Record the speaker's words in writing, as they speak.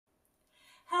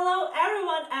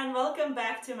and welcome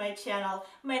back to my channel.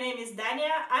 My name is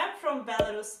Dania, I'm from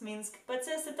Belarus, Minsk, but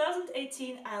since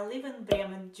 2018 I live in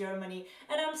Bremen, Germany,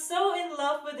 and I'm so in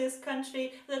love with this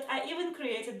country that I even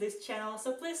created this channel,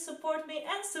 so please support me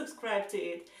and subscribe to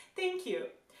it. Thank you.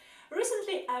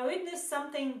 Recently I witnessed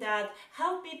something that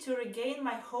helped me to regain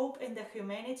my hope in the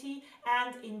humanity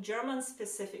and in German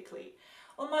specifically.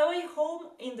 On my way home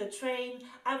in the train,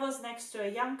 I was next to a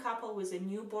young couple with a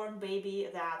newborn baby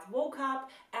that woke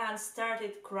up and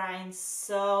started crying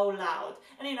so loud.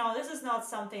 And you know, this is not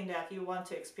something that you want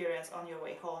to experience on your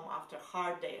way home after a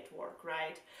hard day at work,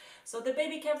 right? So the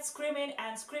baby kept screaming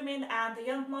and screaming, and the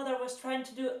young mother was trying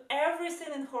to do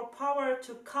everything in her power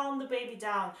to calm the baby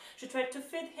down. She tried to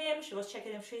feed him, she was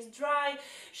checking if he's dry,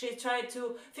 she tried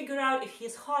to figure out if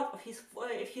he's hot,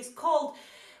 if he's cold.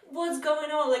 What's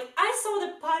going on? Like, I saw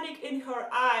the panic in her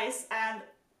eyes, and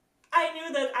I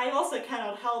knew that I also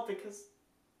cannot help because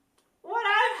what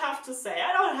I have to say,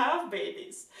 I don't have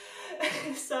babies.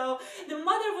 So the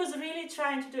mother was really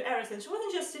trying to do everything. She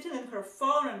wasn't just sitting in her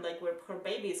phone and like where her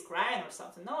baby is crying or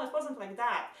something. No, it wasn't like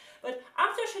that. But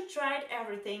after she tried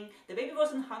everything, the baby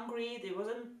wasn't hungry, they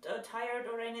wasn't tired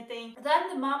or anything. Then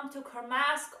the mom took her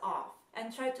mask off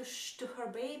and tried to shh to her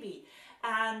baby,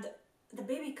 and the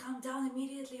baby calmed down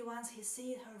immediately once he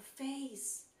see her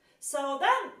face. So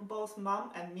then both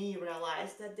mom and me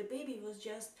realized that the baby was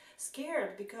just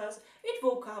scared because it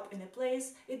woke up in a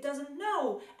place it doesn't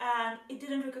know, and it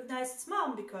didn't recognize its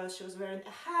mom because she was wearing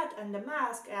a hat and a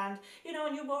mask, and you know,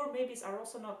 newborn babies are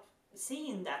also not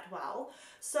seeing that well.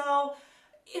 So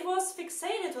it was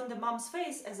fixated on the mom's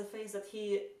face as a face that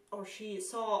he or she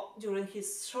saw during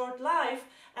his short life,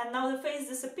 and now the face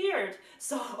disappeared.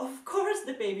 So of course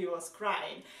the baby was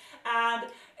crying. And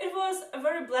it was a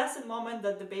very blessed moment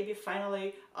that the baby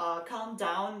finally calmed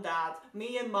down, that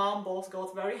me and mom both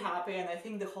got very happy, and I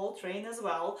think the whole train as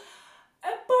well.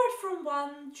 Apart from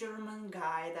one German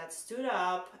guy that stood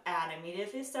up and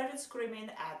immediately started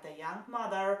screaming at the young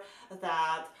mother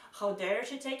that how dare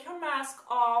she take her mask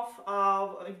off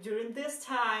during these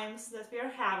times that we are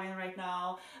having right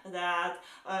now, that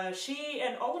she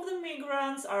and all of the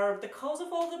migrants are the cause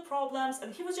of all the problems,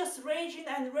 and he was just raging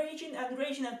and raging and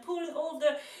raging and pulling all of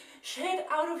the shit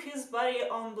out of his body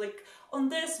on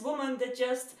this woman that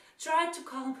just tried to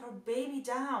calm her baby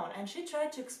down, and she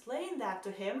tried to explain that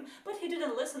to him, but he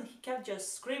didn't listen, he kept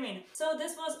just screaming. So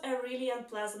this was a really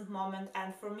unpleasant moment,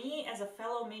 and for me as a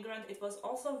fellow migrant it was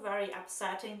also very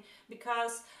upsetting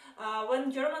because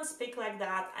when Germans speak like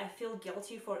that, I feel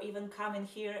guilty for even coming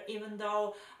here, even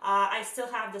though I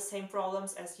still have the same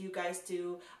problems as you guys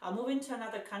do. Moving to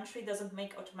another country doesn't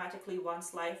make automatically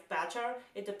one's life better.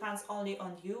 It depends only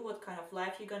on you what kind of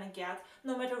life you're gonna get,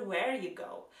 no matter where you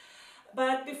go.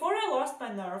 But before I lost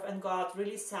my nerve and got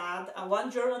really sad,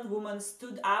 one German woman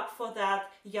stood up for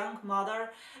that young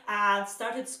mother and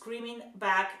started screaming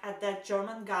back at that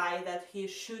German guy that he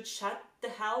should shut the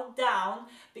hell down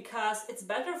because it's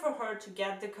better for her to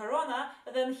get the corona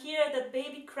than hear that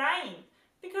baby crying.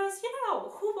 Because, you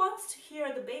know, who wants to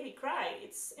hear the baby cry?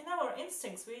 It's in our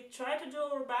instincts. We try to do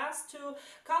our best to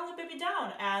calm the baby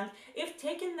down, and if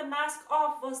taking the mask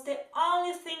off was the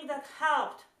only thing that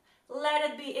helped,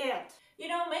 let it be it. You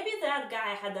know, maybe that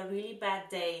guy had a really bad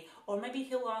day, or maybe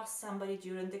he lost somebody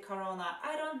during the corona.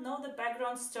 I don't know the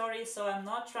background story, so I'm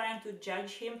not trying to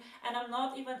judge him, and I'm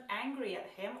not even angry at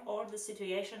him or the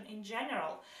situation in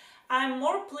general. I'm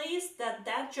more pleased that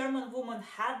that German woman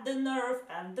had the nerve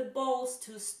and the balls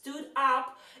to stood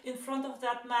up in front of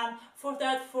that man for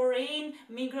that foreign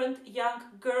migrant young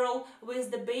girl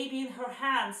with the baby in her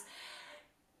hands.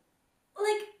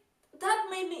 Like, that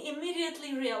made me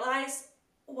immediately realize,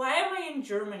 why am I in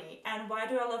Germany and why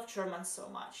do I love Germans so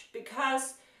much?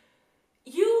 Because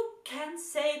you can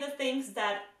say the things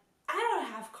that I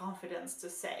don't have confidence to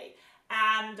say,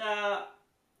 and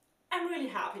I'm really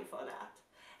happy for that.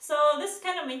 So this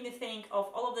kind of made me think of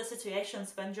all of the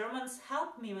situations when Germans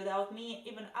helped me without me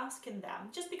even asking them,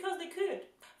 just because they could.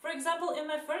 For example, in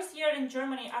my first year in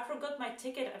Germany, I forgot my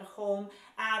ticket at home,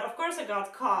 and of course I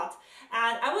got caught,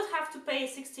 and I would have to pay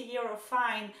 60 euro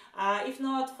fine if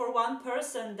not for one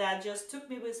person that just took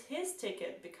me with his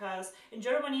ticket, because in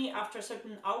Germany after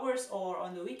certain hours or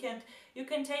on the weekend you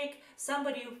can take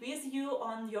somebody with you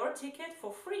on your ticket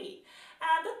for free,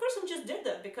 and that person just did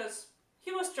that because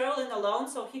he was traveling alone,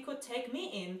 so he could take me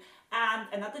in, and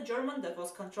another German that was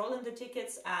controlling the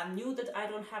tickets and knew that I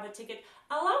don't have a ticket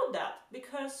allowed that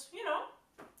because, you know,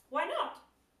 why not?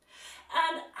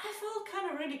 And I felt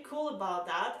kind of really cool about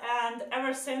that, and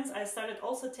ever since I started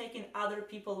also taking other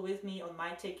people with me on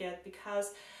my ticket,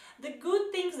 because the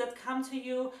good things that come to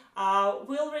you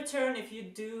will return if you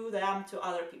do them to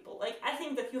other people. Like, I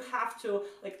think that you have to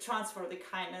like transfer the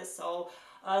kindness, so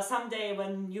someday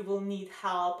when you will need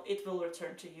help, it will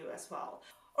return to you as well.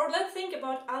 Or let's think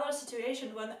about other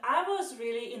situation when I was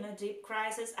really in a deep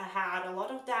crisis. I had a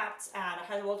lot of debts and I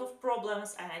had a lot of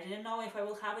problems and I didn't know if I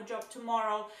will have a job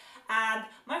tomorrow. And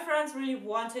my friends really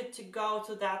wanted to go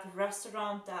to that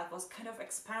restaurant that was kind of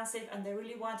expensive, and they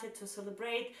really wanted to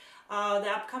celebrate the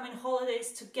upcoming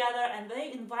holidays together, and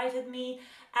they invited me,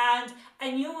 and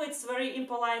I knew it's very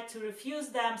impolite to refuse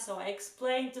them, so I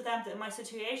explained to them my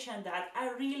situation, that I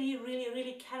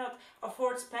really cannot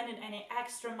afford spending any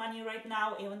extra money right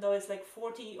now, even though it's like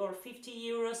 40 or 50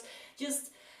 euros.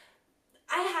 Just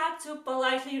I had to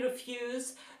politely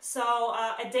refuse. So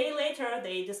a day later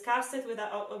they discussed it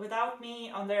without me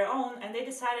on their own, and they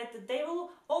decided that they will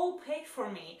all pay for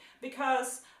me,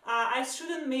 because I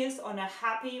shouldn't miss on a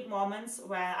happy moments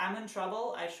when I'm in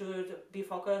trouble. I should be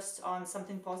focused on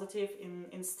something positive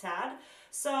instead.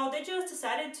 So they just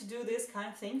decided to do this kind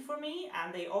of thing for me,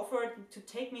 and they offered to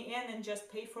take me in and just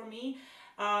pay for me.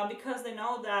 Because they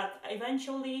know that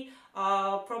eventually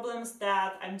problems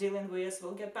that I'm dealing with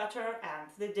will get better, and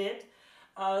they did.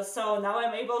 So now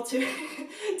I'm able to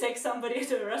take somebody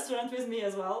to a restaurant with me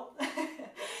as well.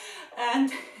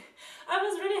 And I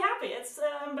was really happy. It's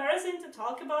embarrassing to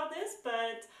talk about this,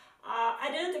 but I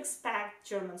didn't expect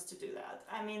Germans to do that.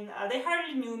 I mean, they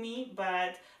hardly knew me,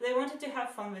 but they wanted to have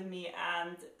fun with me,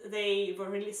 and they were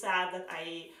really sad that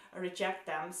I reject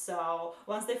them. So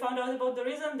once they found out about the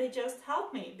reason, they just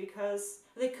helped me because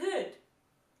they could.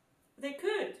 They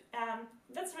could, and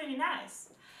that's really nice.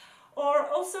 Or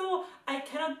also, I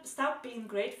cannot stop being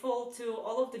grateful to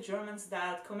all of the Germans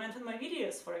that comment on my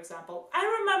videos, for example. I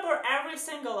remember every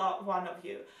single one of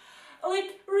you.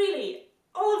 Like, really,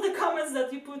 all of the comments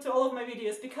that you put to all of my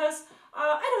videos, because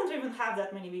I don't even have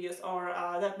that many videos or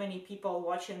that many people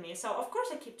watching me, so of course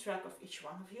I keep track of each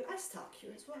one of you. I stalk you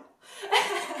as well.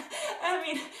 I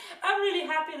mean, I'm really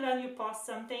happy when you post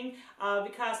something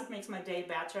because it makes my day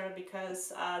better,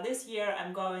 because this year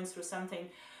I'm going through something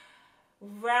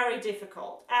very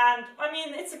difficult, and I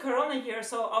mean, it's a corona year,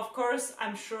 so of course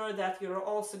I'm sure that you're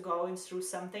also going through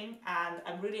something, and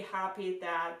I'm really happy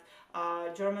that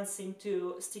Germans seem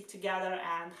to stick together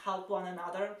and help one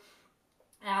another.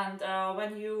 And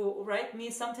when you write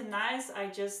me something nice, I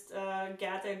just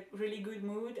get a really good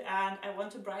mood, and I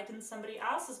want to brighten somebody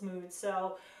else's mood.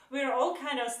 So we're all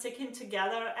kind of sticking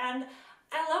together, and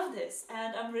I love this,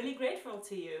 and I'm really grateful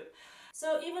to you.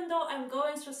 So even though I'm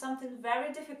going through something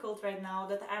very difficult right now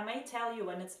that I may tell you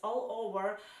when it's all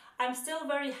over, I'm still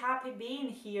very happy being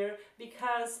here,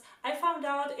 because I found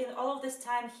out in all of this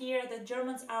time here that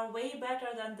Germans are way better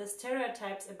than the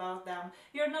stereotypes about them.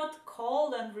 You're not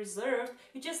cold and reserved,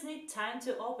 you just need time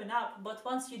to open up. But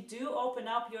once you do open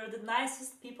up, you're the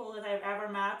nicest people that I've ever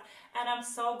met, and I'm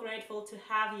so grateful to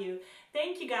have you.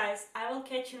 Thank you guys, I will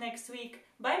catch you next week.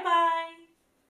 Bye bye!